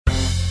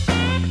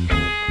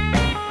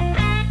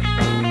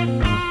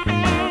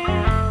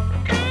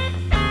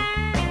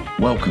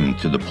Welcome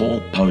to the Paul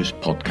Post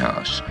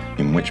podcast,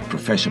 in which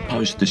Professor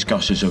Post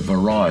discusses a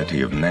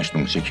variety of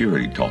national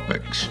security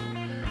topics.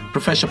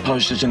 Professor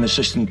Post is an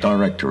Assistant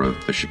Director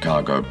of the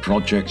Chicago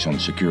Projects on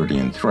Security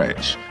and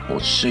Threats, or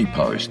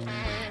CPOST,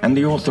 and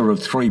the author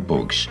of 3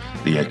 books,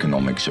 The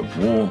Economics of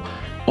War,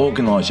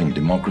 Organising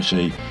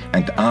Democracy,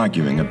 and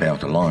Arguing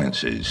About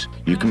Alliances.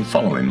 You can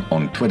follow him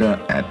on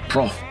Twitter at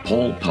Prof.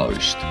 Paul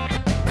Post.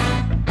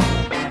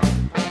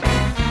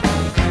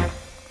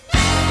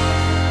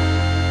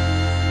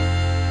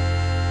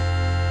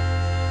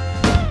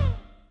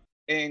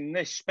 In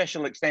this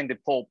special extended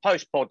Paul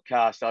Post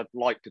podcast, I'd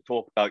like to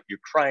talk about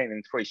Ukraine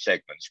in 3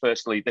 segments.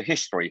 Firstly, the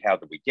history, how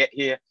did we get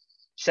here?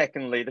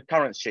 Secondly, the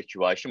current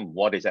situation,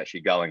 what is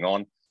actually going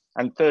on?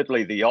 And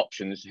thirdly, the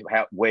options,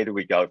 where do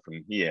we go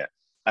from here?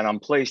 And I'm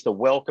pleased to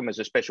welcome as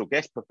a special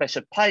guest,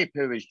 Professor Pape,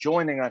 who is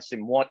joining us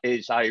in what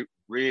is a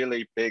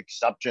really big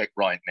subject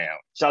right now.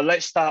 So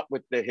let's start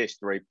with the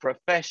history.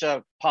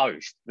 Professor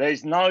Post,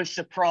 there's no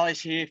surprise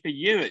here for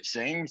you, it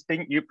seems.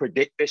 Didn't you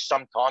predict this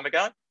some time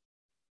ago?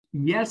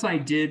 Yes, I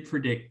did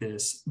predict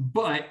this,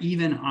 but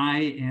even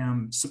I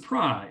am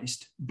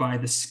surprised by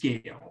the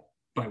scale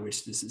by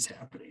which this is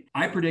happening.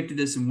 I predicted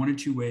this in 1 or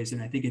 2 ways,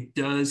 and I think it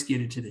does get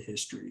into the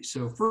history.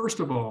 So first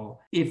of all,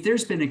 if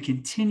there's been a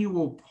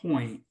continual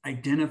point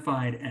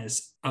identified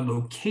as a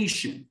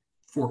location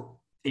for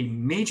a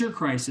major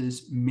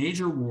crisis,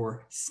 major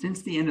war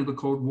since the end of the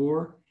Cold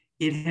War,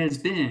 it has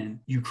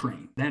been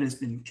Ukraine. That has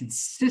been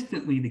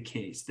consistently the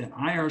case, that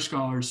IR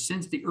scholars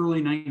since the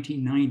early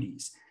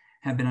 1990s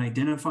have been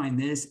identifying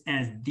this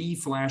as the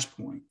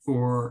flashpoint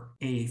for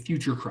a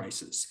future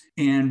crisis.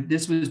 And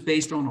this was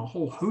based on a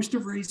whole host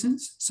of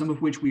reasons, some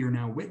of which we are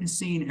now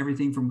witnessing,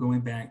 everything from going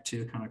back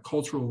to kind of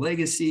cultural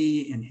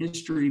legacy and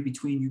history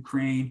between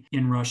Ukraine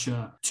and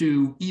Russia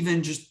to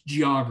even just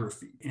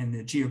geography and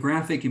the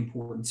geographic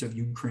importance of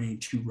Ukraine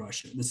to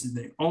Russia.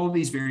 All of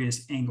these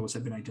various angles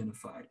have been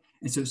identified.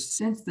 And so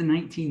since the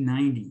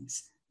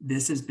 1990s,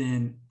 this has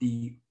been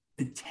the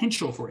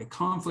potential for a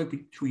conflict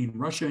between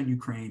Russia and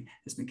Ukraine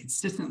has been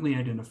consistently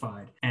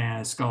identified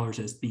as scholars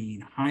as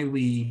being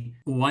highly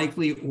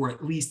likely, or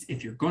at least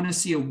if you're going to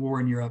see a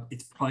war in Europe,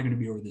 it's probably going to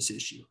be over this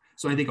issue.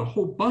 So I think a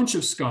whole bunch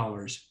of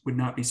scholars would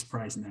not be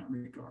surprised in that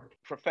regard.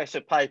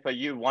 Professor Pape, are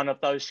you one of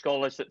those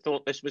scholars that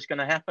thought this was going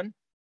to happen?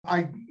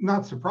 I'm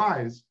not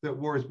surprised that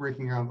war is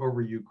breaking out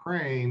over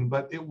Ukraine,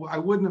 but I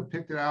wouldn't have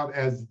picked it out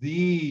as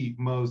the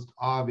most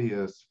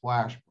obvious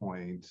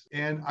flashpoint.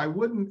 And I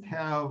wouldn't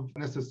have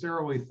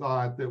necessarily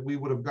thought that we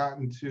would have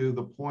gotten to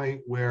the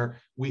point where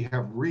we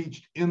have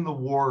reached in the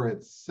war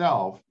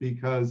itself,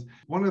 because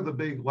one of the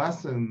big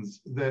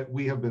lessons that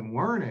we have been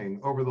learning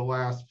over the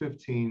last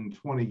 15,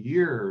 20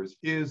 years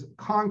is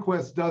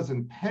conquest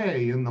doesn't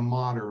pay in the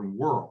modern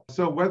world.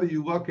 So whether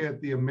you look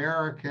at the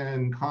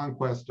American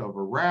conquest of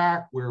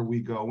Iraq, where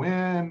we go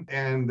in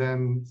and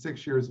then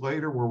 6 years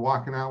later, we're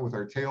walking out with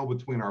our tail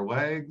between our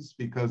legs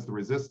because the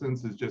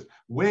resistance is just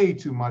way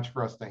too much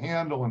for us to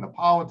handle and the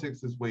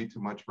politics is way too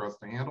much for us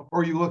to handle.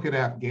 Or you look at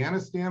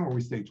Afghanistan, where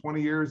we stay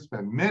 20 years,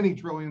 spend many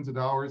trillions of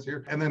dollars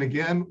here, and then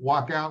again,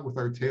 walk out with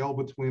our tail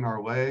between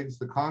our legs.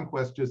 The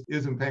conquest just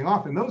isn't paying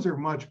off. And those are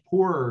much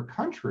poorer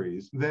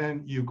countries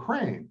than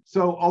Ukraine.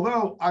 So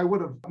although I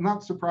would have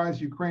not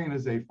surprised Ukraine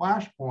as a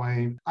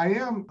flashpoint, I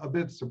am a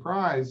bit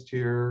surprised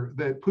here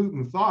that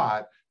Putin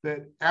thought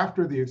that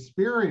after the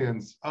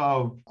experience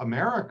of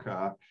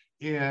America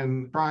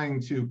in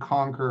trying to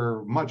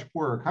conquer much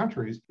poorer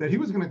countries, that he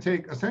was going to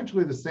take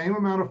essentially the same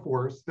amount of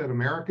force that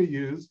America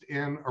used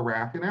in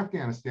Iraq and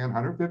Afghanistan,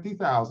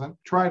 150,000,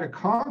 try to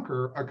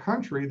conquer a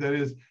country that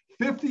is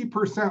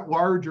 50%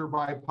 larger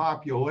by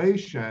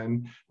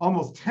population,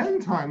 almost 10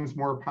 times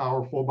more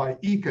powerful by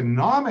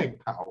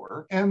economic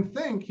power, and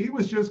think he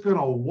was just going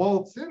to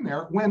waltz in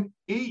there when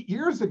 8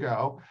 years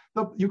ago,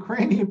 the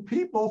Ukrainian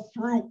people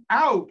threw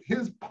out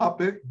his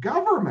puppet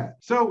government.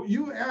 So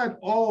you add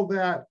all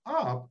that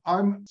up,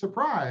 I'm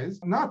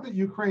surprised, not that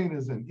Ukraine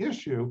is an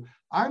issue,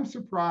 I'm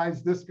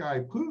surprised this guy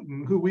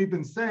Putin, who we've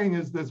been saying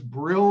is this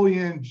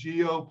brilliant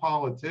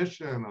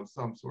geopolitician of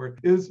some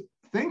sort, is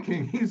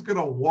thinking he's going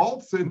to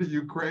waltz into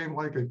Ukraine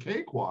like a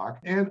cakewalk.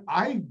 And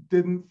I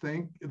didn't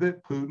think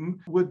that Putin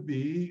would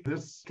be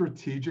this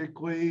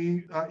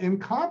strategically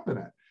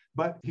incompetent.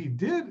 But he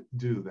did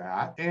do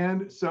that.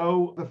 And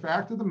so the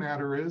fact of the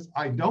matter is,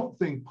 I don't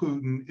think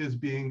Putin is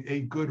being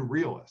a good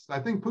realist. I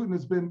think Putin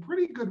has been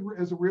pretty good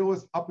as a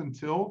realist up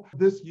until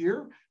this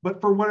year. But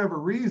for whatever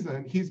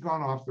reason, he's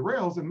gone off the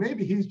rails. And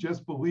maybe he's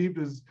just believed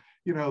as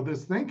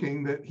this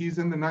thinking that he's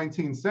in the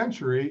 19th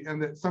century and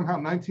that somehow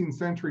 19th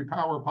century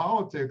power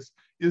politics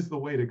is the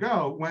way to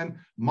go, when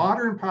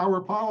modern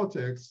power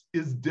politics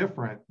is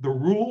different. The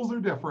rules are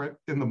different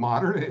in the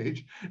modern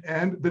age,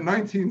 and the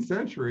 19th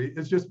century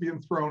is just being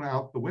thrown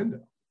out the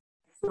window.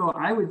 So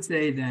I would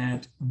say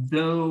that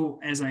though,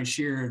 as I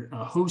shared,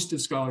 a host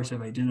of scholars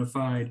have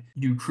identified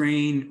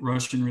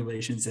Ukraine-Russian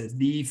relations as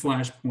the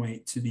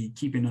flashpoint to be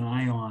keeping an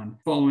eye on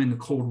following the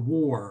Cold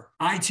War,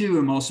 I too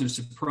am also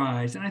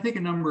surprised, and I think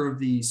a number of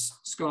these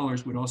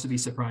scholars would also be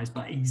surprised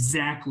by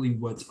exactly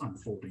what's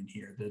unfolding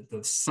here,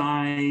 the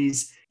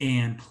size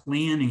and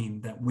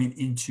planning that went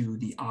into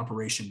the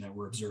operation that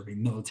we're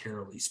observing,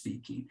 militarily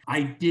speaking.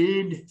 I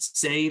did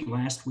say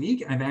last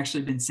week, I've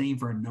actually been saying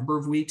for a number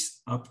of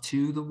weeks up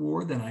to the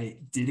war that I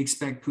did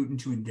expect Putin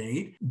to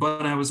invade,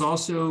 but I was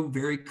also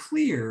very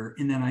clear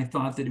in that I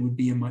thought that it would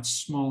be a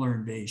much smaller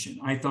invasion.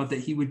 I thought that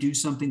he would do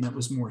something that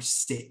was more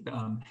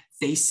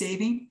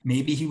face-saving.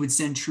 Maybe he would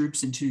send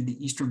troops into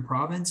the eastern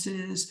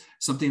provinces,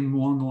 something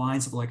along the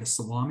lines of like a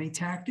salami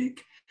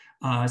tactic.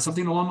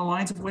 Something along the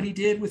lines of what he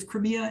did with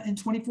Crimea in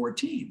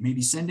 2014.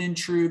 Maybe send in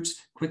troops,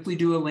 quickly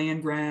do a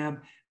land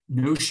grab,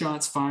 no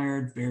shots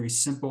fired, very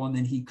simple. And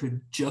then he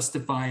could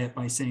justify it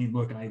by saying,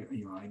 look,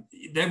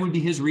 that would be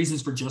his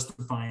reasons for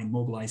justifying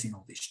mobilizing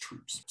all these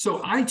troops.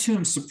 So I too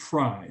am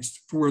surprised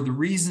for the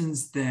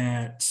reasons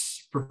that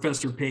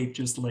Professor Pape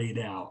just laid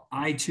out.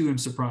 I too am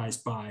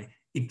surprised by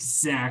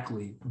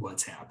exactly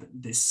what's happened,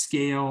 the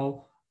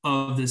scale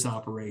of this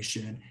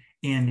operation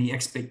and the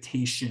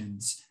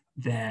expectations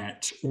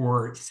that,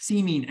 or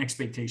seeming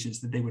expectations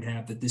that they would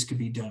have that this could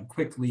be done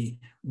quickly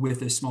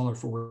with a smaller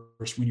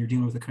force when you're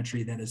dealing with a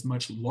country that is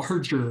much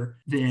larger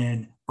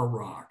than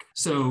Iraq.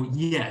 So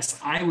yes,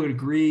 I would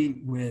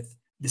agree with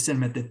the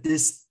sentiment that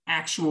this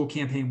actual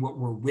campaign, what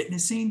we're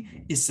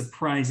witnessing, is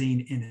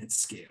surprising in its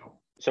scale.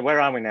 So where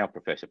are we now,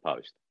 Professor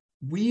Post?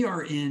 We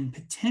are in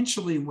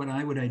potentially what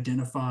I would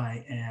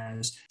identify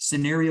as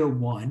scenario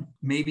 1,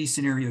 maybe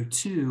scenario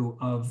 2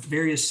 of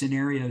various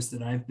scenarios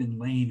that I've been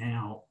laying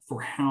out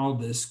for how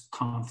this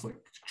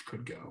conflict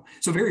could go.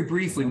 So very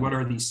briefly, what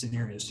are these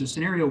scenarios? So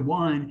scenario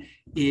 1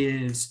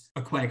 is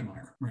a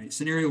quagmire, right?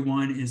 Scenario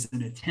 1 is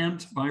an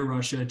attempt by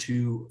Russia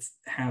to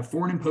have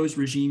foreign imposed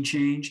regime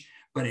change,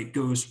 but it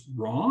goes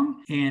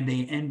wrong and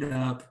they end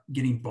up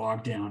getting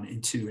bogged down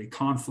into a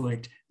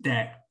conflict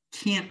that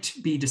can't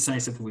be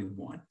decisively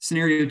won.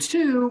 Scenario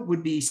 2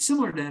 would be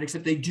similar to that,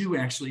 except they do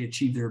actually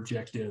achieve their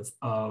objective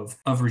of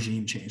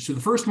regime change. So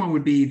the first one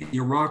would be the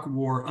Iraq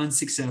War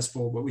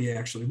unsuccessful, what we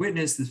actually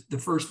witnessed.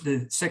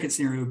 The second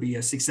scenario would be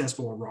a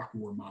successful Iraq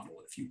War model,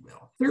 if you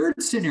will.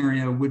 Third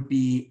scenario would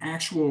be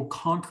actual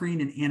conquering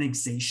and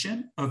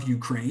annexation of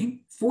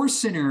Ukraine. Fourth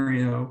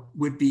scenario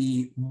would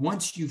be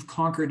once you've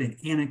conquered and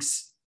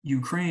annexed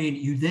Ukraine,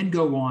 you then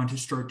go on to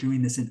start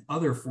doing this in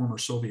other former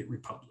Soviet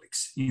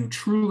republics,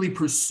 truly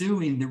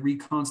pursuing the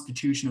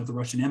reconstitution of the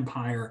Russian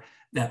Empire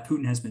that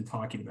Putin has been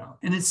talking about.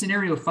 And then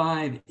scenario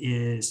 5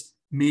 is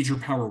major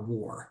power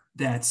war,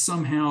 that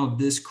somehow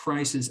this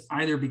crisis,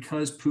 either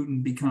because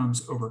Putin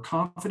becomes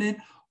overconfident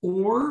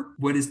or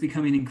what is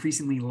becoming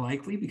increasingly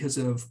likely because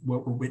of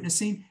what we're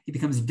witnessing, he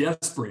becomes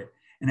desperate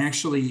and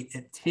actually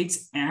it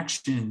takes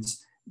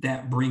actions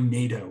that bring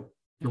NATO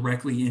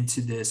directly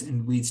into this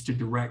and leads to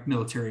direct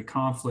military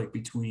conflict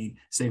between,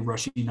 say,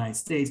 Russia and the United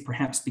States,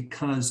 perhaps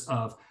because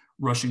of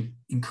Russian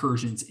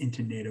incursions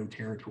into NATO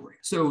territory.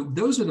 So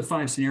those are the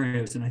 5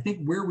 scenarios. And I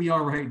think where we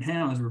are right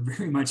now is we're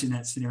very much in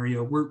that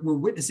scenario. We're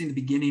witnessing the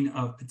beginning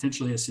of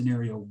potentially a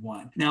scenario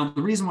 1. Now,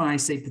 the reason why I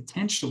say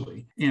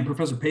potentially, and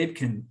Professor Pape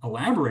can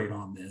elaborate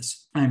on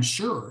this, I'm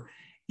sure,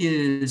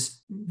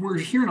 is we're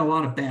hearing a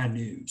lot of bad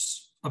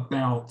news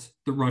about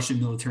the Russian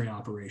military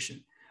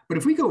operation. But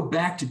if we go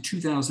back to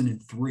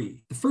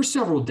 2003, the first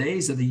several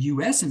days of the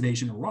US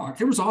invasion of Iraq,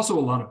 there was also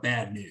a lot of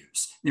bad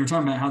news. They were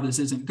talking about how this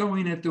isn't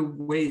going at the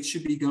way it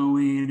should be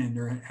going, and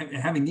they're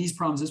having these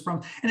problems, this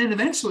problem. And then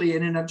eventually it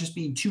ended up just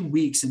being 2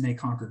 weeks and they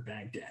conquered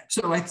Baghdad.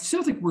 So I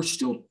still think we're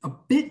still a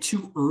bit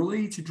too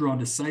early to draw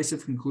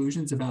decisive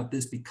conclusions about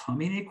this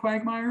becoming a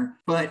quagmire,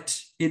 but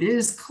it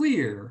is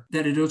clear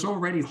that it is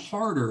already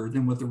harder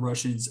than what the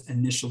Russians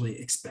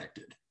initially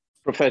expected.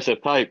 Professor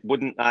Pape,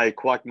 wouldn't a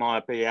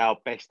quagmire be our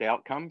best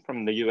outcome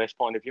from the US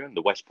point of view and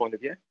the West point of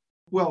view?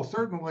 Well,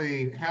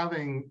 certainly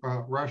having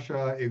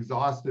Russia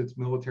exhaust its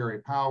military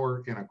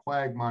power in a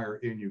quagmire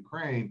in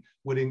Ukraine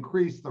would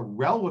increase the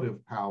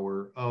relative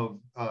power of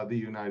the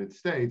United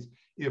States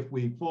if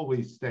we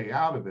fully stay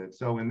out of it.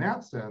 So in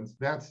that sense,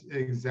 that's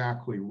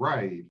exactly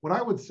right. What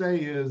I would say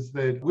is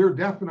that we're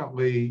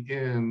definitely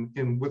in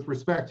with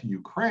respect to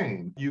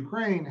Ukraine,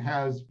 Ukraine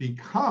has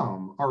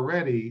become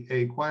already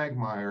a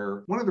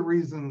quagmire. One of the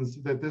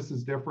reasons that this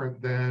is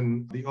different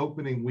than the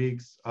opening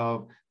weeks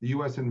of the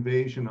US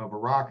invasion of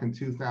Iraq in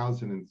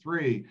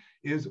 2003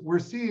 is we're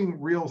seeing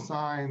real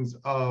signs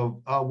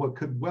of what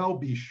could well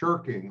be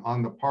shirking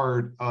on the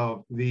part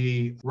of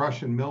the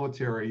Russian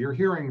military. You're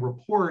hearing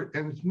report,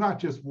 and it's not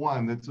just just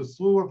one. It's a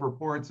slew of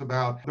reports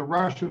about the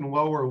Russian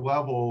lower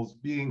levels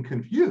being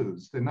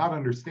confused and not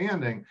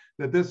understanding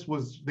that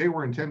they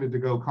were intended to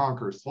go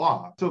conquer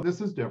Slav. So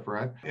this is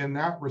different in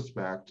that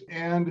respect.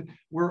 And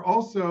we're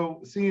also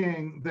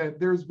seeing that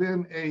there's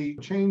been a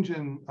change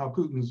in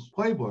Putin's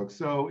playbook.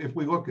 So if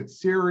we look at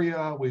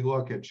Syria, we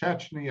look at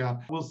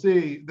Chechnya, we'll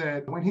see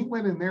that when he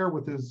went in there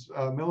with his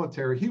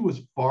military, he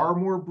was far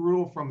more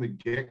brutal from the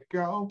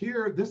get-go.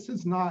 Here, this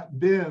has not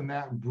been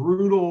that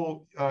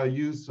brutal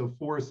use of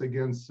force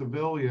against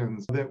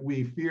civilians that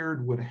we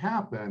feared would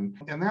happen.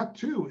 And that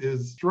too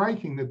is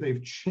striking, that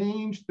they've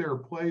changed their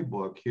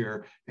playbook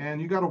here.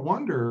 And you got to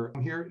wonder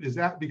here, is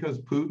that because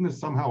Putin is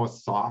somehow a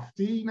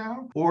softie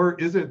now? Or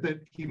is it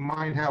that he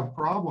might have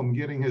problem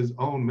getting his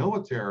own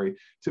military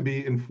to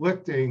be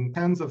inflicting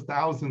tens of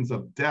thousands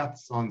of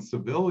deaths on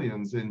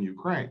civilians in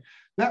Ukraine?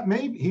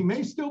 He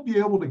may still be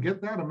able to get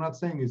that. I'm not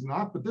saying he's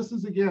not, but this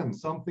is, again,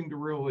 something to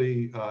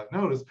really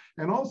notice.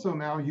 And also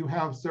now you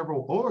have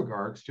several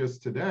oligarchs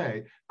just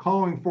today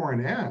calling for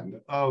an end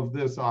of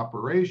this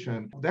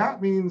operation.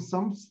 That means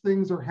some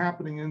things are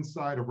happening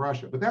inside of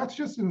Russia, but that's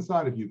just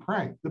inside of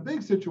Ukraine. The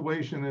big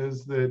situation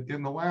is that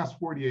in the last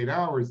 48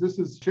 hours, this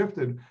has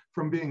shifted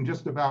from being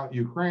just about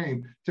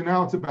Ukraine to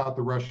now it's about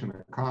the Russian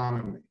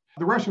economy.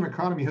 The Russian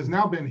economy has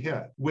now been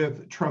hit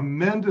with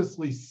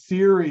tremendously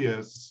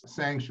serious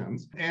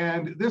sanctions,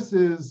 and this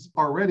is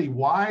already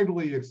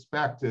widely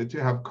expected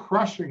to have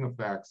crushing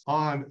effects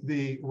on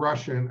the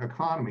Russian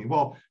economy.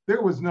 Well,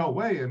 there was no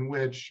way in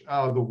which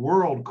the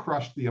world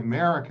crushed the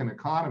American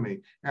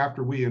economy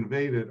after we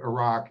invaded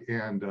Iraq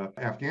and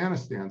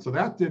Afghanistan. So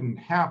that didn't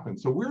happen.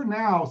 So we're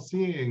now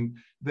seeing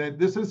that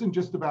this isn't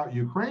just about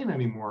Ukraine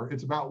anymore.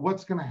 It's about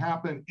what's going to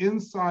happen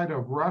inside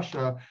of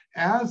Russia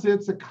as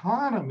its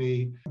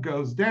economy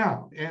goes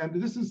down. And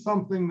this is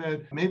something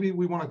that maybe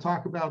we want to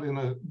talk about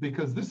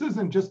because this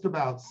isn't just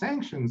about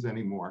sanctions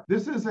anymore.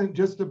 This isn't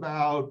just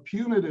about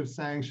punitive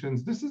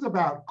sanctions. This is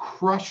about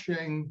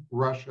crushing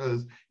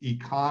Russia's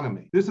economy.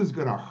 This is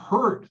going to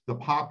hurt the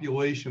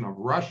population of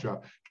Russia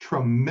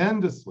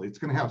tremendously. It's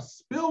going to have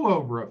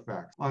spillover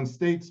effects on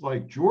states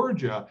like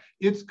Georgia.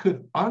 It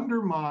could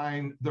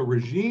undermine the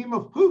regime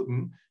of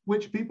Putin,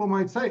 which people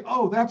might say,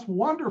 oh, that's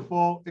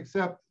wonderful,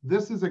 except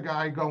this is a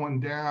guy going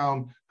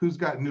down who's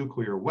got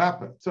nuclear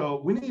weapons.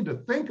 So we need to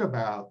think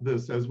about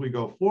this as we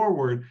go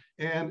forward.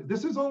 And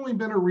this has only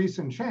been a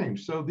recent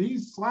change. So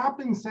these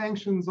slapping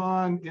sanctions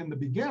on in the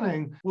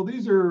beginning, well,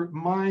 these are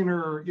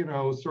minor,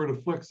 sort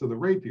of flicks of the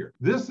rapier.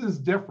 This is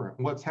different,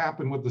 what's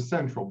happened with the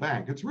central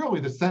bank. It's really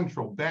the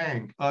central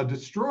bank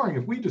destroying.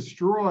 If we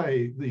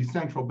destroy the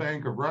central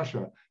bank of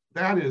Russia,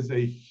 that is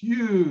a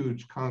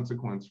huge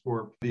consequence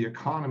for the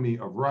economy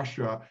of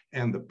Russia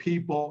and the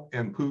people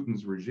and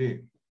Putin's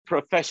regime.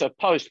 Professor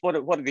Post, what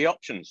are the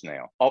options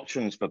now?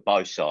 Options for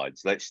both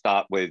sides. Let's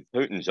start with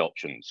Putin's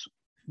options.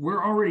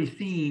 We're already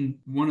seeing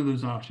one of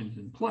those options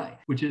in play,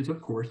 which is,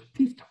 of course,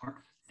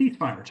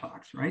 ceasefire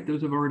talks, right?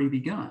 Those have already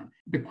begun.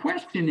 The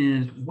question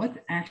is, what's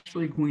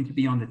actually going to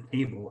be on the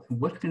table and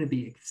what's going to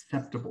be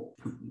acceptable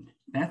to Putin?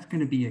 That's going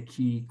to be a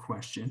key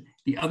question.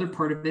 The other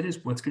part of it is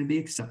what's going to be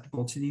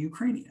acceptable to the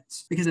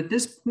Ukrainians. Because at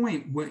this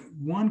point, what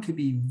one could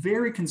be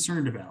very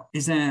concerned about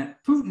is that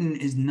Putin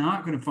is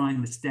not going to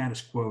find the status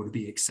quo to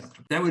be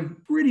acceptable. That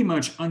would pretty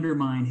much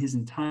undermine his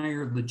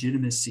entire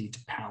legitimacy to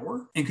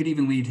power and could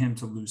even lead him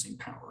to losing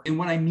power. And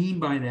what I mean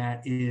by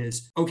that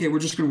is, okay, we're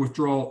just going to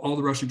withdraw all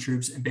the Russian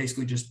troops and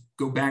basically just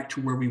go back to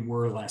where we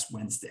were last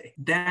Wednesday.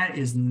 That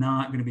is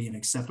not going to be an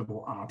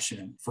acceptable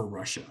option for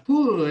Russia.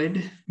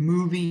 Could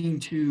moving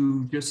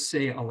to just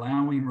say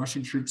allowing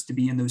Russian troops to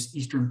be in those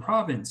eastern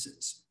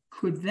provinces,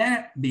 could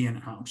that be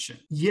an option?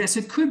 Yes,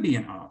 it could be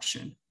an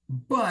option.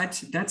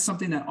 But that's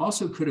something that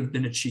also could have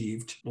been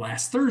achieved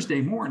last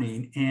Thursday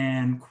morning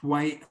and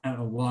quite at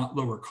a lot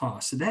lower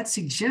cost. So that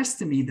suggests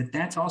to me that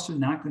that's also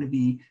not going to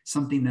be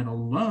something that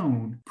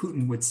alone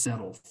Putin would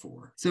settle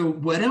for. So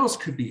what else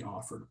could be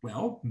offered?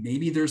 Well,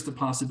 maybe there's the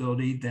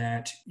possibility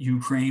that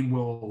Ukraine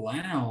will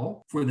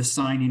allow for the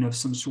signing of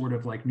some sort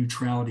of like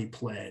neutrality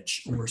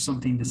pledge or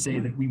something to say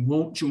that we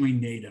won't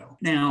join NATO.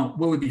 Now,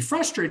 what would be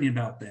frustrating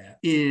about that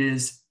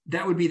is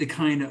that would be the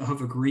kind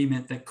of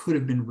agreement that could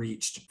have been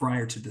reached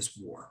prior to this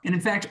war. And in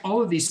fact,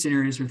 all of these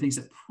scenarios are things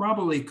that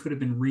probably could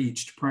have been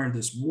reached prior to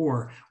this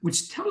war,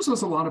 which tells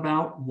us a lot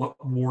about what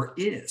war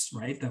is,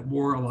 right? That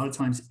war a lot of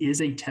times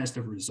is a test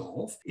of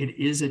resolve. It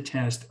is a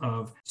test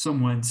of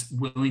someone's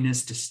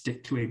willingness to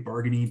stick to a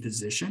bargaining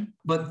position.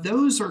 But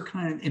those are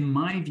kind of, in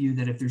my view,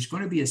 that if there's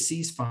going to be a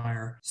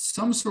ceasefire,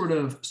 some sort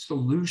of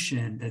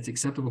solution that's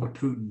acceptable to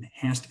Putin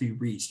has to be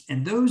reached.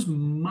 And those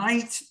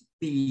might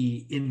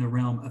be in the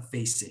realm of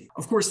face-saving.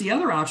 Of course, the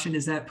other option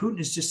is that Putin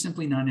is just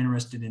simply not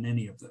interested in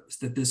any of those,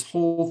 that this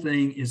whole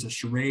thing is a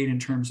charade in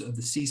terms of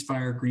the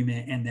ceasefire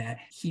agreement, and that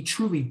he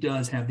truly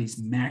does have these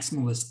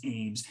maximalist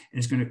aims and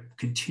is going to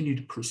continue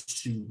to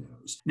pursue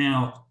those.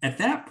 Now, at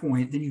that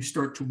point, then you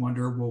start to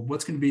wonder, well,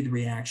 what's going to be the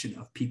reaction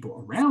of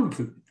people around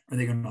Putin? Are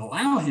they going to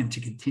allow him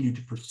to continue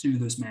to pursue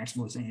those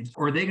maximalist aims?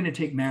 Or are they going to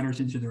take matters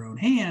into their own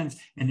hands?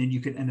 And then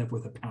you could end up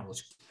with a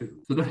palace coup.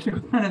 So those are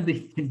kind of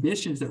the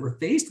conditions that we're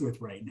faced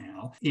with right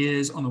now.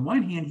 Is on the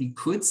one hand, he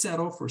could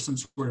settle for some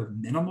sort of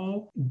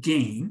minimal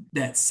gain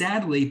that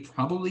sadly,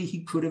 probably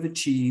he could have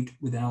achieved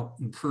without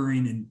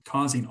incurring and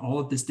causing all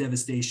of this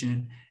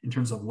devastation in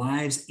terms of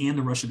lives and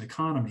the Russian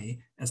economy,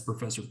 as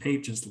Professor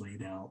Pape just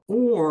laid out.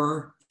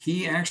 Or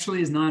he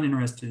actually is not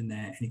interested in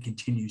that and he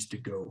continues to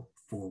go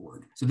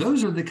forward. So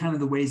those are the kind of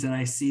the ways that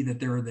I see that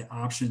there are the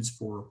options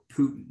for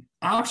Putin.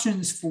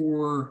 Options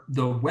for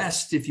the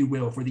West, if you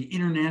will, for the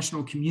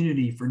international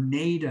community, for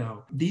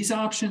NATO. These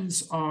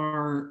options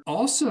are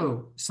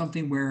also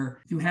something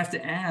where you have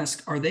to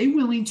ask, are they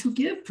willing to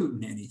give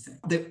Putin anything?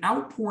 The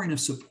outpouring of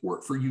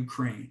support for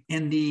Ukraine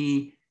and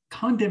the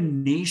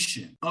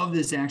condemnation of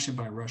this action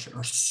by Russia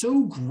are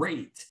so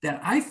great that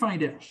I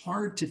find it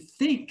hard to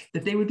think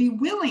that they would be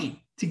willing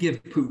to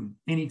give Putin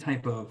any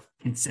type of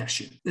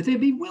concession, that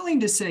they'd be willing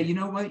to say, you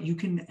know what, you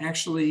can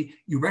actually,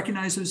 you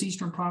recognize those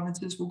eastern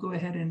provinces, we'll go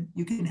ahead and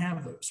you can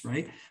have those,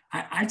 right?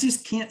 I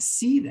just can't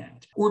see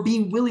that. Or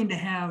being willing to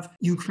have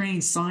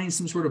Ukraine sign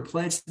some sort of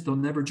pledge that they'll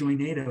never join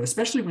NATO,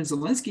 especially when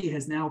Zelensky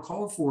has now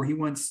called for, he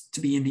wants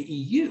to be in the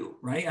EU,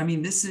 right? I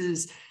mean, this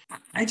is,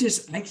 I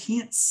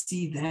can't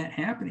see that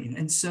happening.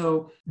 And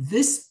so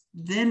this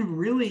then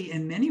really,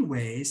 in many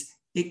ways,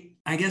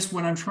 I guess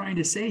what I'm trying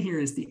to say here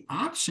is the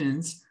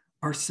options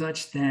are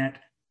such that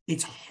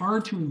it's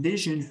hard to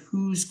envision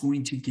who's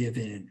going to give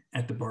in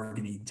at the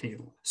bargaining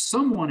table.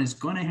 Someone is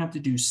going to have to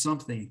do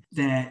something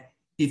that,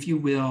 if you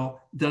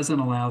will, doesn't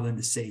allow them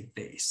to save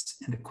face.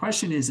 And the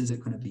question is it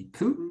going to be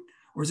Putin,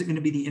 or is it going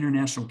to be the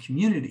international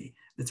community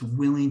that's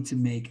willing to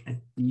make a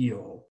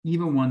deal,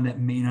 even one that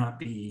may not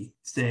be,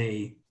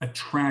 say,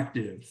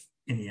 attractive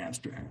in the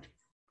abstract?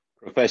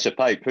 Professor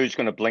Pape, who's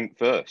going to blink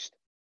first?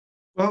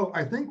 Well,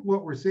 I think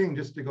what we're seeing,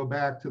 just to go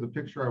back to the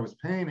picture I was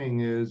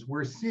painting, is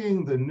we're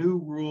seeing the new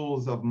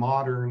rules of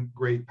modern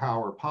great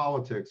power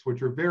politics,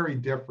 which are very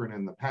different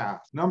in the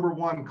past. Number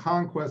one,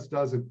 conquest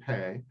doesn't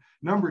pay.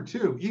 Number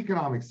two,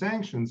 economic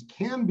sanctions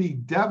can be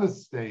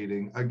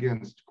devastating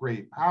against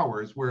great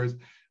powers, whereas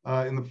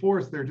in the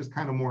forest, they're just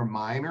kind of more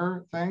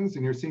minor things.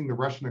 And you're seeing the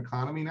Russian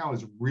economy now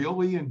is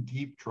really in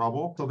deep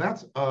trouble. So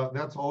that's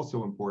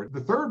also important. The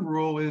third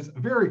rule is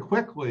very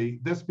quickly,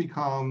 this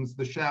becomes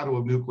the shadow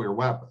of nuclear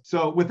weapons.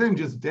 So within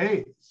just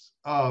days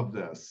of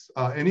this,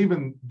 and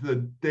even the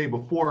day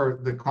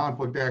before the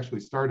conflict actually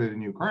started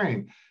in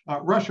Ukraine,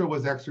 Russia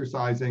was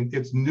exercising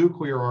its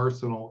nuclear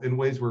arsenal in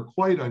ways were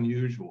quite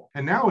unusual.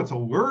 And now it's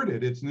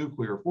alerted its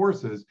nuclear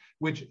forces,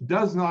 which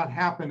does not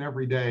happen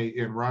every day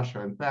in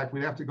Russia. In fact,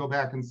 we'd have to go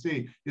back and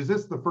see, is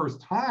this the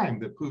first time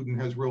that Putin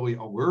has really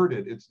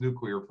alerted its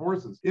nuclear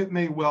forces? It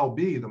may well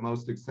be the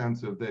most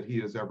extensive that he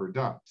has ever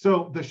done.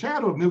 So the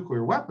shadow of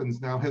nuclear weapons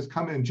now has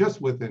come in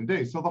just within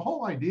days. So the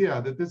whole idea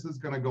that this is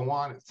going to go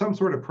on, some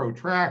sort of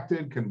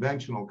protracted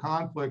conventional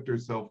conflict or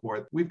so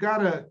forth, we've got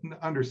to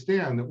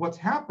understand that what's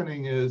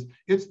happening is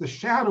it's the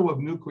shadow of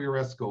nuclear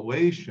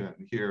escalation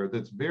here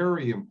that's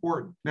very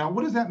important. Now,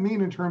 what does that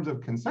mean in terms of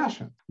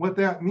concession? What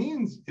that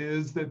means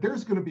is that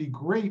there's going to be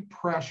great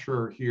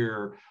pressure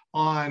here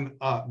on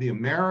the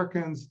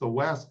Americans, the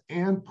West,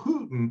 and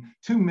Putin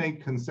to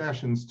make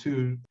concessions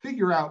to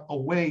figure out a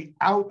way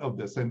out of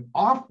this, an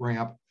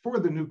off-ramp for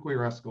the nuclear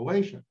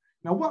escalation.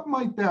 Now, what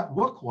might that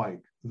look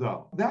like,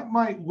 though? That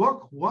might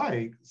look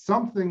like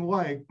something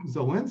like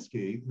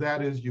Zelensky,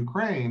 that is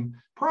Ukraine,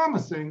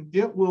 promising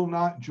it will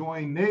not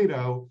join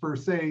NATO for,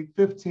 say,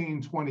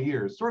 15, 20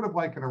 years, sort of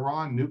like an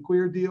Iran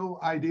nuclear deal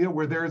idea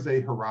where there's a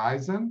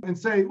horizon, and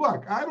say,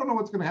 look, I don't know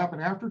what's going to happen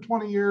after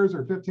 20 years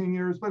or 15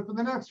 years, but for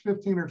the next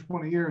 15 or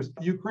 20 years,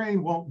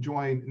 Ukraine won't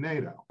join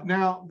NATO.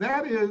 Now,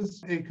 that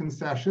is a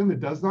concession that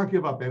does not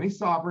give up any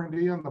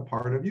sovereignty on the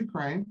part of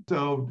Ukraine.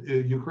 So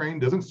Ukraine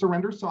doesn't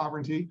surrender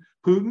sovereignty.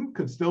 Putin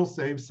could still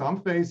save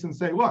some face and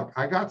say, look,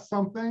 I got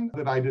something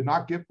that I did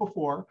not get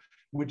before,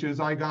 which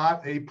is I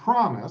got a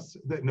promise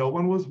that no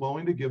one was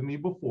willing to give me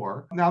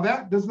before. Now,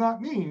 that does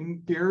not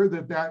mean here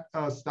that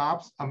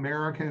stops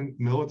American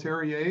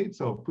military aid.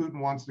 So if Putin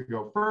wants to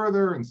go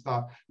further and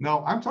stop.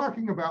 No, I'm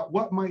talking about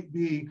what might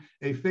be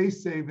a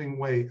face-saving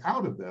way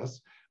out of this.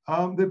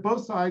 That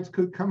both sides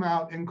could come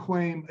out and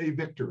claim a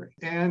victory.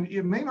 And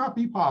it may not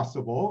be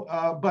possible,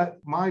 but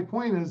my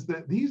point is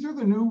that these are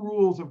the new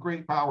rules of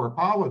great power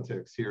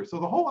politics here. So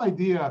the whole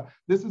idea,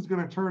 this is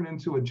going to turn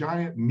into a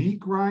giant meat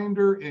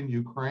grinder in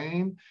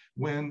Ukraine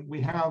when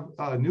we have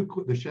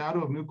the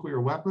shadow of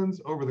nuclear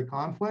weapons over the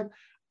conflict.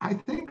 I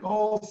think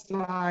all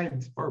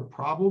sides are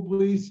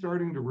probably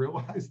starting to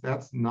realize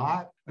that's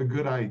not a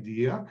good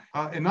idea,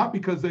 and not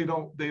because they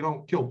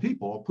don't kill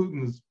people.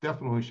 Putin has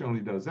definitely shown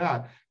he does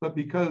that, but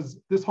because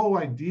this whole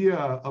idea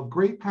of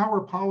great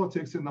power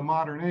politics in the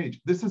modern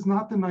age. This is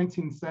not the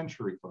 19th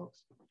century, folks.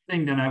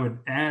 Thing that I would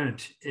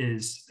add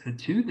is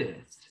to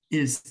this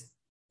is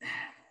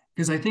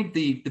because I think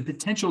the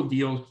potential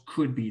deals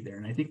could be there,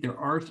 and I think there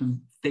are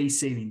some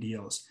face-saving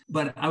deals.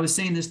 But I was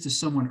saying this to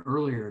someone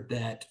earlier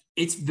that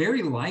it's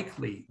very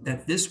likely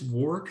that this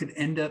war could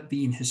end up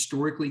being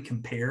historically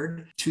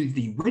compared to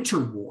the Winter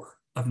War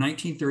of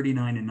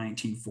 1939 and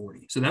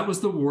 1940. So that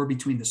was the war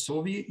between the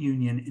Soviet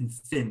Union and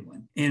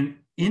Finland. And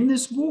in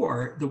this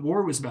war, the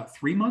war was about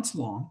 3 months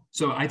long.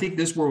 So I think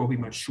this war will be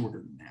much shorter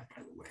than that,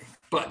 by the way.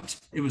 But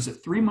it was a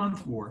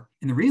 3-month war.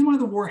 And the reason why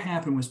the war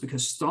happened was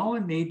because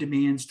Stalin made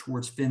demands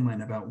towards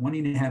Finland about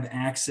wanting to have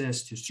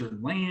access to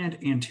certain land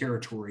and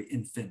territory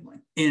in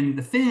Finland. And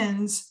the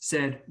Finns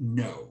said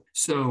no.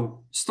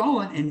 So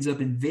Stalin ends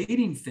up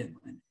invading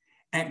Finland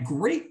at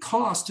great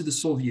cost to the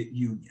Soviet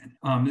Union.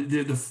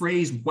 The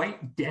phrase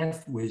white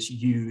death was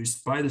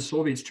used by the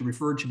Soviets to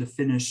refer to the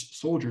Finnish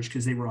soldiers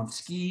because they were on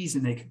skis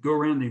and they could go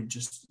around,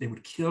 they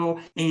would kill.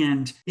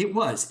 And it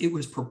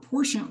was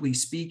proportionately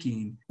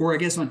speaking, or I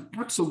guess on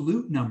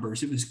absolute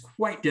numbers, it was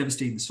quite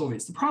devastating to the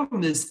Soviets. The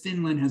problem is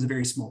Finland has a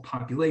very small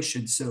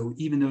population. So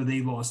even though they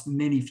lost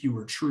many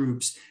fewer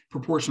troops,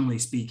 proportionally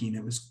speaking,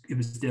 it was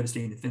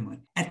devastating to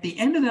Finland. At the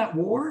end of that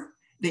war,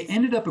 they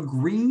ended up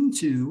agreeing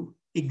to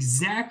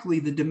exactly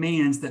the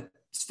demands that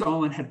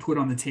Stalin had put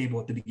on the table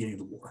at the beginning of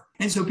the war.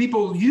 And so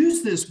people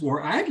use this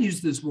war, I've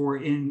used this war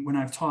when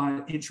I've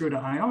taught Intro to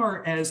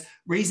IR as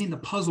raising the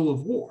puzzle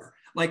of war.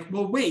 Like,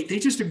 well, wait, they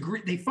just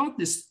agreed, they fought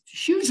this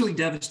hugely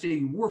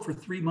devastating war for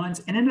 3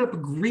 months and ended up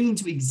agreeing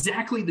to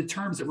exactly the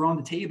terms that were on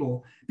the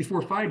table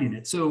before fighting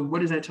it. So what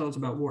does that tell us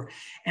about war?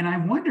 And I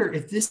wonder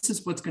if this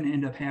is what's going to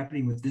end up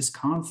happening with this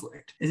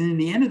conflict. And in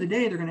the end of the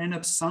day, they're going to end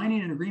up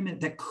signing an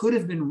agreement that could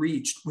have been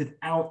reached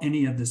without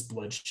any of this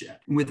bloodshed,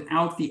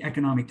 without the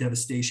economic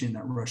devastation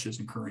that Russia is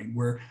incurring,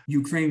 where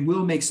Ukraine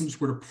will make some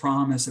sort of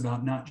promise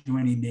about not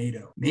joining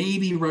NATO.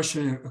 Maybe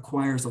Russia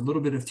acquires a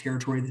little bit of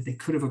territory that they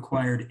could have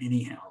acquired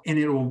anyhow. And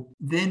it will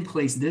then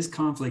place this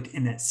conflict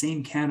in that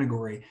same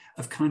category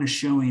of kind of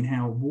showing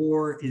how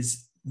war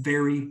is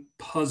very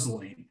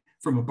puzzling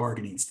from a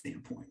bargaining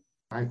standpoint.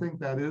 I think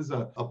that is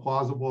a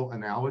plausible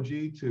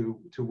analogy to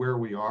where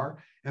we are.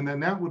 And then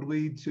that would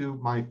lead to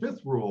my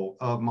fifth rule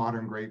of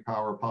modern great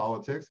power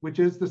politics, which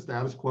is the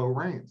status quo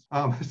reigns.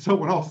 So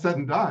when all's said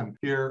and done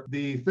here,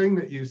 the thing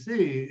that you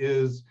see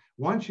is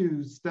once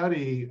you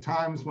study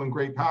times when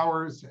great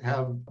powers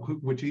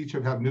which each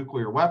have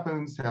nuclear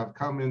weapons, have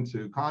come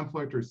into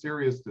conflict or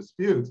serious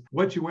disputes,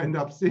 what you end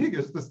up seeing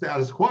is the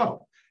status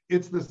quo.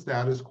 It's the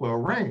status quo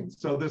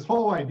reigns. So this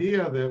whole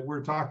idea that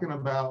we're talking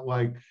about,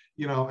 like,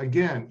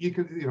 again,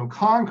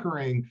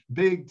 conquering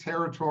big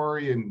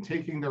territory and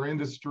taking their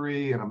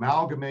industry and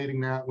amalgamating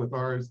that with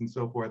ours and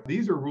so forth,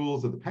 these are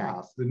rules of the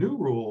past. The new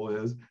rule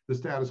is the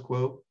status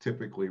quo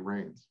typically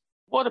reigns.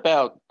 What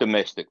about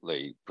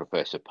domestically,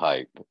 Professor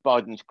Pape?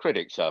 Biden's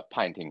critics are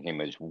painting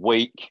him as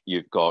weak.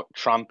 You've got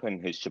Trump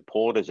and his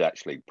supporters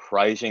actually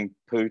praising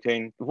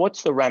Putin.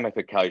 What's the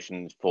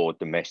ramifications for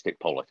domestic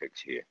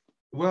politics here?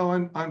 Well,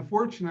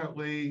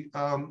 unfortunately,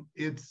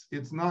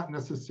 it's not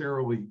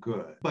necessarily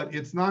good, but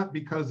it's not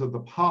because of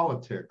the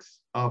politics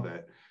of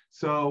it.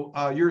 So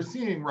you're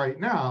seeing right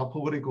now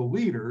political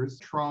leaders,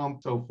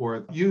 Trump, so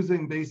forth,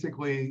 using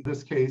basically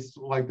this case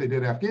like they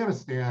did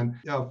Afghanistan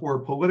for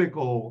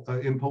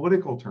in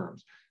political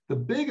terms. The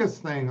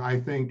biggest thing, I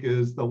think,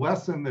 is the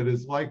lesson that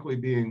is likely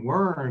being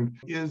learned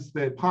is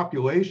that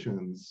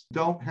populations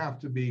don't have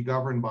to be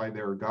governed by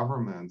their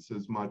governments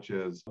as much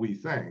as we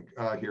think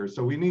here.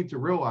 So we need to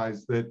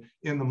realize that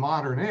in the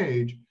modern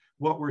age,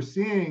 what we're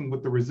seeing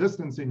with the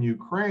resistance in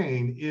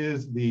Ukraine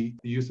is the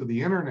use of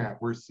the internet.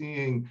 We're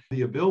seeing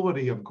the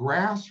ability of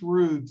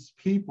grassroots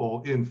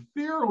people in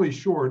fairly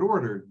short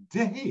order,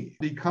 days,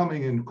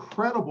 becoming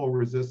incredible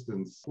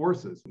resistance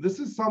forces. This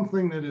is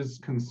something that is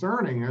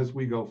concerning as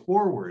we go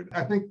forward.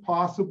 I think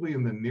possibly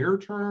in the near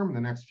term, the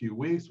next few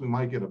weeks, we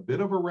might get a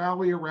bit of a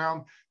rally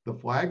around the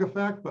flag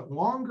effect, but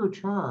longer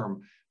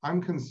term, I'm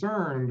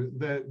concerned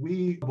that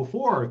we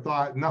before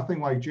thought nothing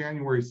like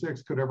January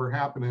 6th could ever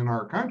happen in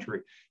our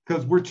country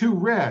because we're too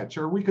rich,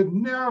 or we could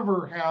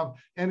never have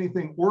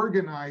anything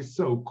organized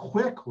so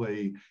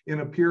quickly in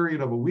a period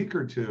of a week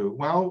or two.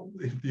 Well,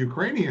 if the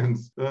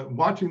Ukrainians,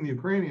 watching the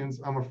Ukrainians,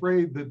 I'm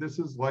afraid that this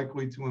is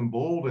likely to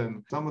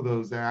embolden some of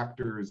those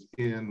actors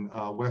in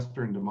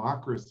Western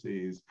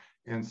democracies.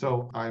 And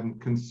so I'm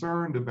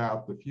concerned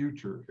about the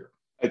future here.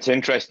 It's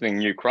interesting,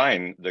 in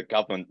Ukraine, the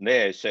government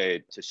there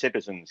said to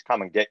citizens,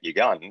 come and get your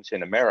guns.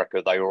 In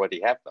America, they already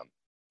have them.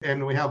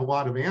 And we have a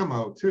lot of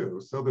ammo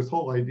too. So this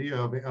whole idea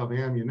of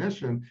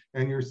ammunition,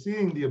 and you're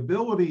seeing the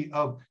ability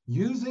of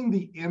using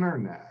the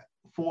internet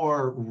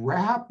for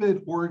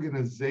rapid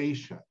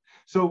organization.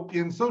 So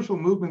in social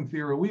movement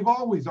theory, we've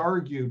always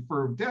argued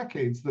for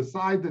decades, the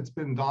side that's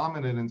been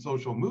dominant in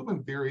social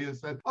movement theory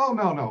is that, oh,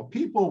 no,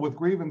 people with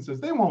grievances,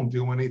 they won't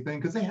do anything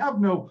because they have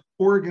no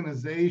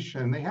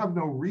organization, they have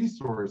no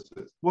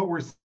resources. What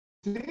we're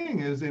seeing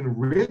is in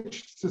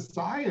rich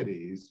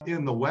societies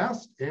in the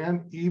West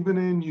and even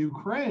in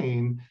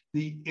Ukraine,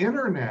 the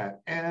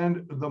internet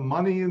and the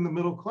money in the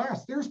middle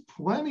class, there's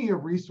plenty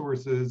of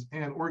resources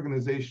and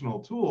organizational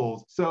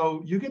tools.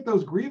 So you get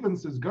those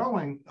grievances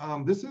going.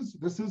 This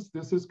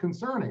is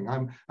concerning. I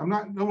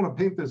don't want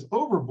to paint this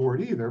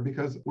overboard either,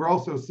 because we're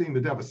also seeing the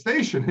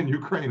devastation in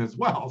Ukraine as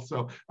well.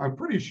 So I'm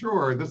pretty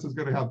sure this is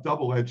going to have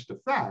double-edged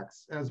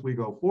effects as we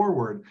go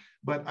forward.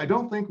 But I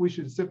don't think we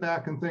should sit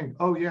back and think,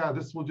 oh yeah,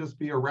 this will just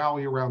be a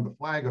rally around the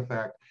flag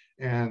effect,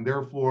 and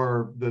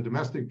therefore the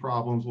domestic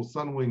problems will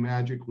suddenly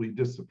magically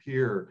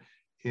disappear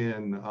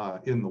in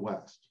the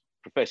West.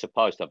 Professor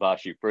Post, I've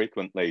asked you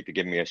frequently to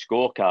give me a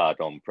scorecard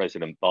on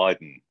President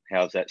Biden.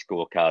 How's that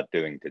scorecard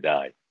doing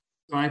today?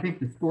 So I think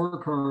the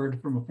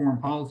scorecard from a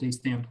foreign policy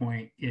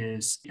standpoint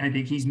is, I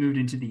think he's moved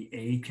into the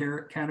A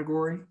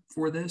category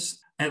for this,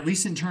 at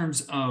least in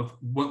terms of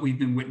what we've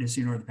been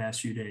witnessing over the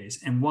past few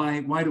days. And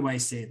why do I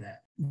say that?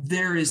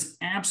 There is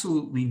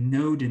absolutely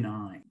no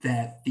denying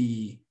that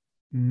the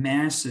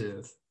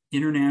massive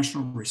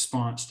international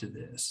response to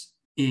this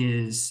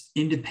is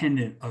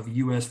independent of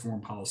U.S.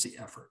 foreign policy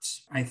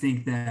efforts. I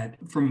think that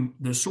from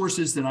the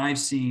sources that I've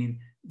seen,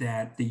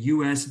 that the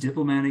U.S.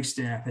 diplomatic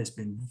staff has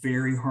been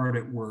very hard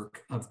at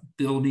work of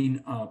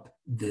building up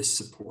this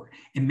support.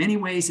 In many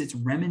ways, it's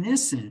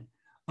reminiscent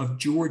of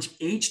George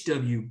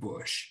H.W.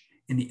 Bush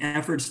and the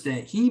efforts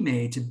that he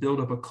made to build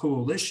up a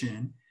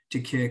coalition to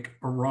kick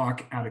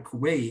Iraq out of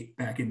Kuwait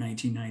back in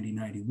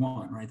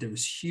 1990-91, right? There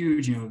was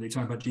huge, they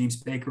talk about James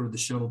Baker, the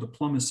shuttle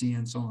diplomacy,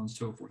 and so on and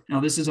so forth. Now,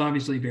 this is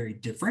obviously very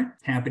different,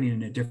 happening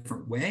in a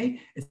different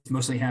way. It's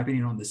mostly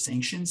happening on the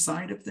sanctions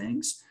side of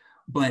things.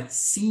 But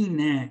seeing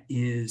that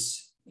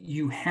is,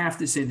 you have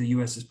to say the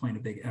U.S. is playing a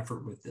big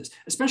effort with this,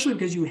 especially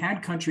because you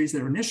had countries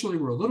that initially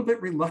were a little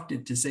bit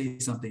reluctant to say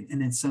something,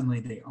 and then suddenly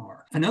they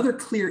are. Another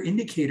clear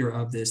indicator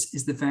of this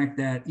is the fact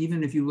that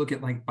even if you look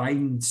at like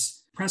Biden's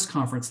press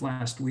conference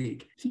last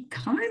week, he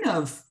kind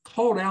of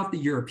called out the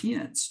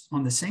Europeans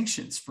on the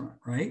sanctions front,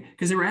 right?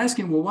 Because they were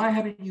asking, well, why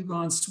haven't you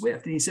gone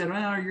SWIFT? And he said,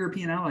 well, our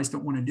European allies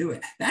don't want to do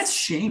it. That's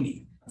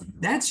shaming.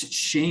 That's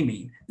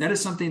shaming. That is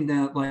something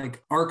that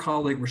like our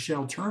colleague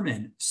Rochelle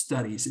Turman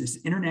studies, is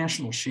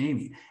international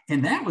shaming.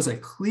 And that was a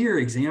clear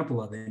example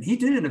of it. And he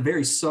did it in a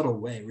very subtle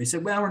way where he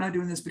said, well, we're not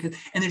doing this because,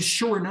 and then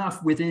sure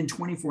enough, within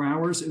 24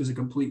 hours, it was a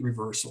complete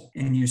reversal.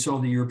 And you saw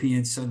the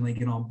Europeans suddenly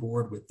get on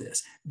board with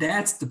this.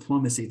 That's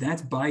diplomacy.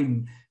 That's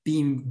Biden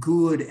being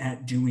good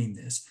at doing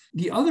this.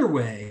 The other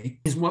way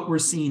is what we're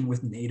seeing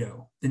with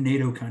NATO, the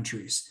NATO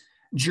countries.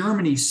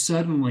 Germany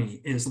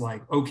suddenly is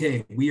like,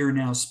 okay, we are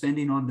now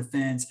spending on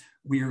defense.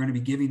 We are going to be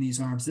giving these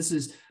arms. This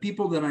is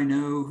people that I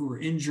know who are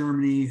in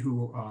Germany,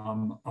 who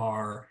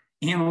are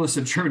analysts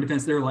of German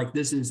defense. They're like,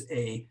 this is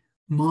a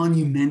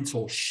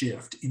monumental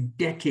shift in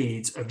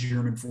decades of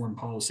German foreign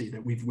policy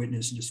that we've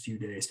witnessed in just a few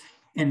days.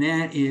 And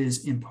that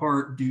is in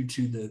part due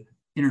to the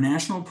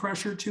international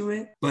pressure to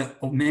it.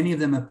 But many of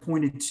them have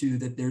pointed to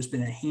that there's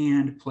been a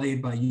hand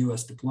played by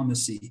U.S.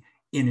 diplomacy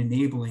in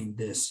enabling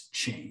this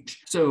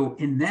change. So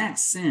in that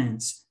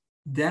sense,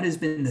 that has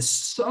been the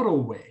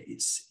subtle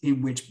ways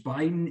in which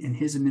Biden and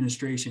his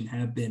administration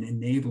have been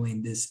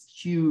enabling this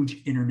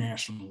huge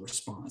international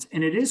response.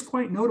 And it is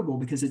quite notable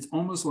because it's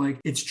almost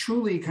like it's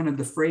truly kind of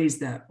the phrase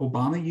that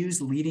Obama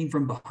used, leading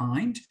from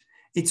behind.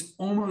 It's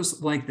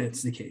almost like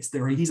that's the case.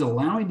 He's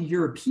allowing the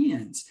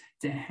Europeans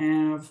to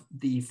have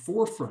the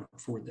forefront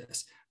for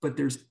this, but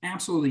there's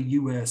absolutely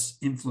U.S.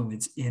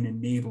 influence in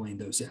enabling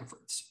those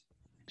efforts.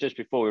 Just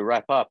before we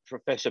wrap up,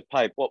 Professor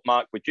Pape, what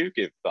mark would you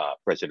give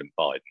President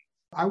Biden?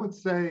 I would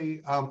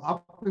say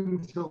up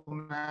until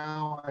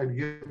now, I'd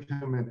give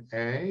him an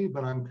A,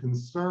 but I'm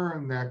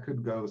concerned that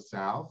could go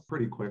south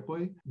pretty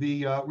quickly.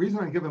 The reason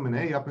I give him an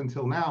A up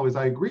until now is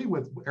I agree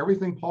with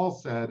everything Paul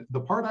said.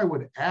 The part I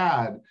would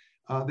add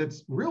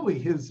that's really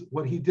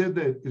what he did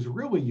that is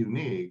really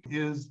unique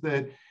is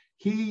that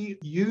he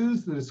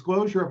used the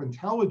disclosure of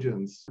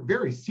intelligence,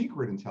 very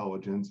secret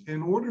intelligence,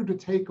 in order to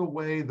take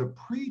away the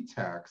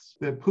pretext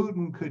that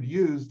Putin could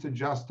use to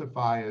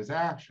justify his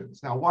actions.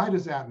 Now, why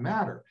does that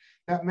matter?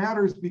 That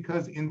matters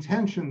because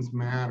intentions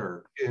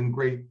matter in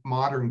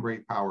modern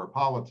great power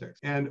politics.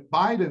 And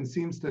Biden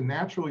seems to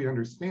naturally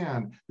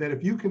understand that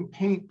if you can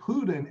paint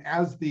Putin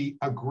as the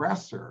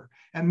aggressor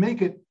and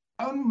make it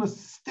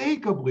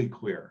unmistakably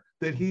clear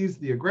that he's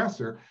the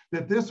aggressor,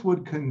 that this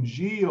would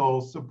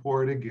congeal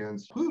support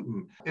against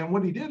Putin. And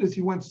what he did is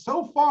he went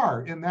so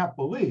far in that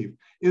belief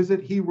is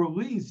that he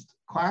released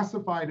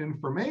classified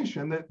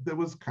information that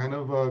was kind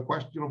of a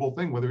questionable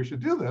thing, whether we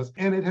should do this.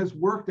 And it has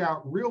worked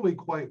out really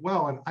quite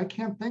well. And I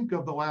can't think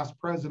of the last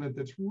president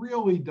that's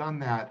really done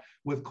that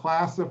with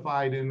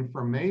classified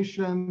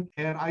information.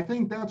 And I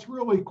think that's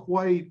really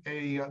quite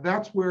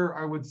that's where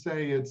I would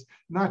say it's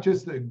not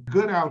just a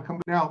good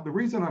outcome. Now, the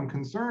reason I'm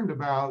concerned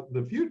about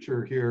the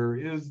future here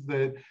is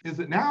that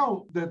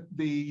now that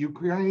the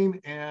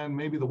Ukraine and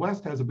maybe the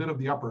West has a bit of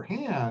the upper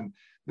hand,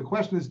 the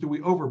question is, do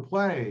we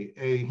overplay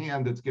a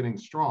hand that's getting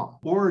strong,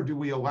 or do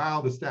we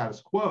allow the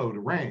status quo to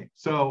reign?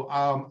 So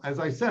as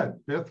I said,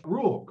 fifth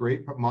rule,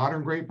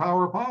 modern great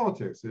power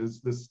politics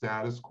is the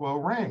status quo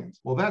reigns.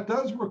 Well, that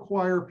does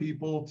require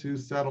people to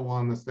settle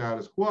on the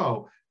status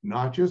quo,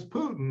 not just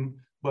Putin,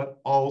 but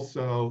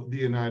also the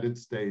United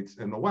States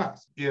and the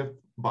West. If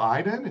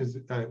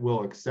Biden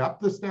will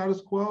accept the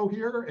status quo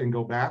here and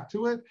go back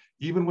to it,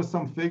 even with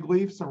some fig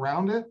leaves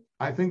around it,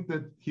 I think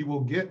that he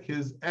will get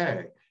his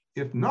A.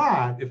 If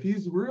not, if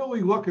he's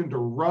really looking to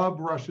rub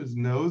Russia's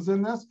nose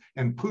in this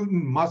and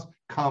Putin must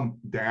come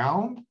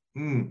down,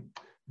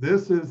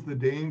 this is the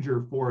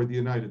danger for the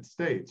United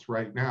States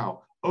right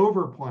now,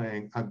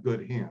 overplaying a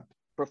good hand.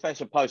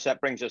 Professor Post,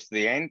 that brings us to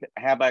the end.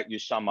 How about you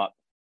sum up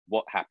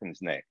what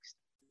happens next?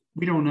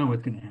 We don't know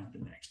what's going to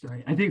happen next,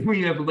 right? I think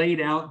we have laid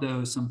out,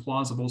 though, some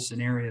plausible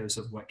scenarios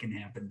of what can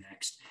happen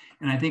next.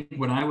 And I think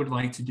what I would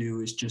like to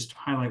do is just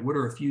highlight what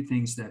are a few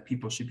things that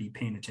people should be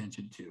paying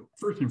attention to.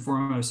 First and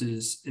foremost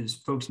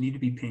is folks need to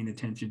be paying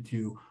attention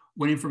to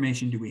what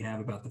information do we have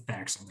about the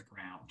facts on the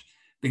ground,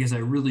 because I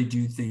really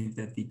do think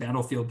that the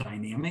battlefield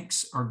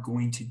dynamics are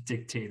going to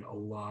dictate a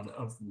lot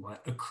of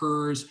what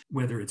occurs,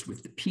 whether it's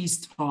with the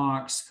peace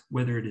talks,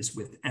 whether it is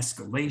with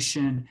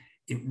escalation.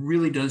 It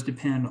really does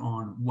depend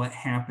on what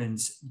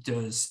happens.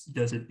 Does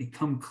it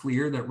become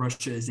clear that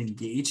Russia is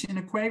engaged in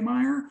a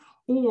quagmire?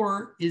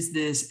 Or is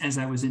this, as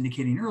I was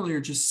indicating earlier,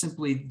 just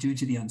simply due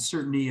to the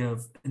uncertainty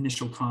of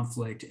initial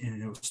conflict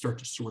and it'll start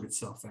to sort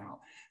itself out?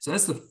 So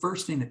that's the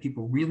first thing that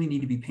people really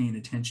need to be paying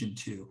attention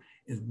to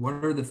is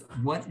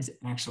what is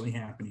actually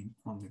happening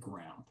on the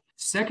ground.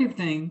 Second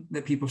thing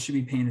that people should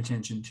be paying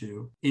attention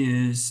to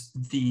is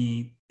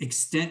the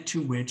extent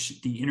to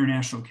which the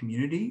international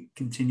community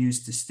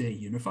continues to stay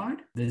unified.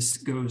 This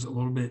goes a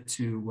little bit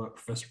to what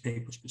Professor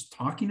Pape was just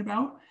talking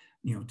about.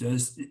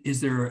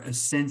 Is there a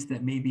sense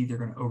that maybe they're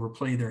going to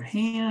overplay their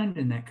hand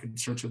and that could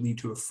start to lead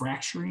to a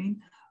fracturing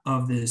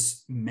of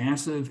this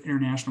massive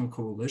international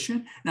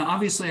coalition? Now,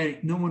 obviously,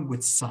 no one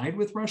would side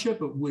with Russia,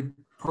 but would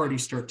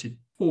parties start to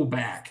pull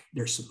back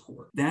their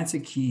support? That's a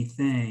key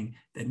thing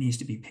that needs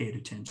to be paid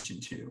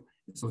attention to.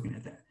 It's looking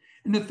at that.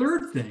 And the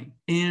third thing,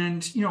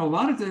 and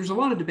there's a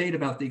lot of debate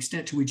about the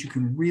extent to which you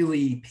can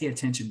really pay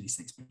attention to these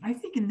things, but I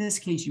think in this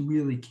case you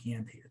really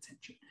can pay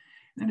attention.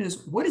 And that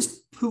is, what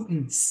is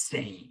Putin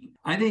saying?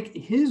 I think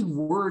his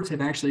words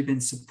have actually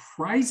been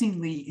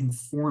surprisingly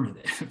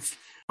informative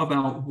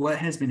about what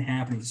has been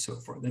happening so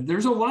far.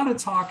 There's a lot of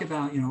talk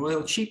about,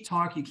 cheap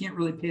talk. You can't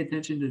really pay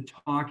attention to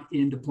talk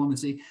in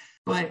diplomacy,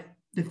 but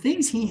the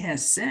things he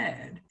has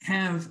said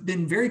have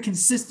been very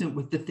consistent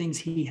with the things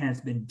he has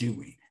been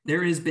doing.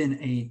 There has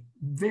been a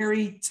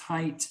very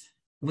tight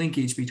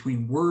linkage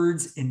between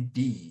words and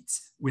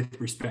deeds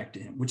with respect to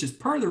him, which is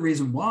part of the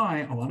reason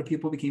why a lot of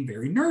people became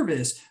very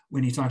nervous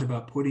when he talked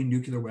about putting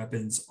nuclear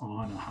weapons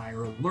on a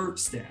higher alert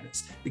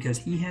status, because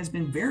he has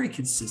been very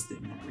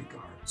consistent in that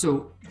regard.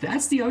 So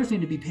that's the other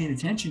thing to be paying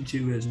attention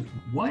to is,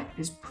 what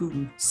is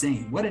Putin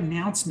saying? What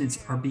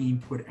announcements are being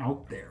put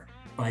out there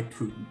by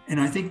Putin? And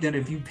I think that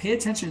if you pay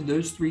attention to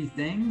those three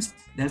things,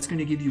 that's going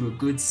to give you a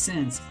good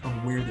sense of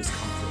where this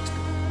conflict is going.